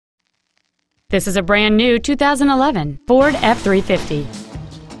This is a brand new 2011 Ford F-350.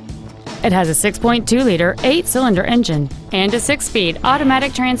 It has a 6.2-liter 8-cylinder engine and a 6-speed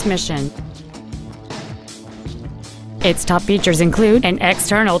automatic transmission. Its top features include an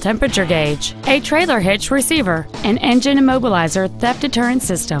external temperature gauge, a trailer hitch receiver, an engine immobilizer theft deterrent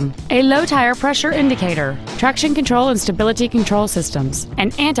system, a low tire pressure indicator, traction control and stability control systems,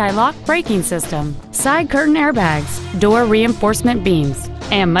 an anti-lock braking system, side curtain airbags, door reinforcement beams,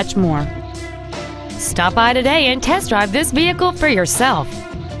 and much more. Stop by today and test drive this vehicle for yourself.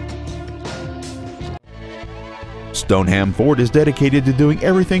 Stoneham Ford is dedicated to doing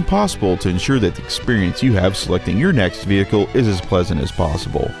everything possible to ensure that the experience you have selecting your next vehicle is as pleasant as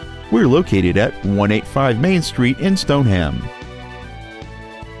possible. We're located at 185 Main Street in Stoneham.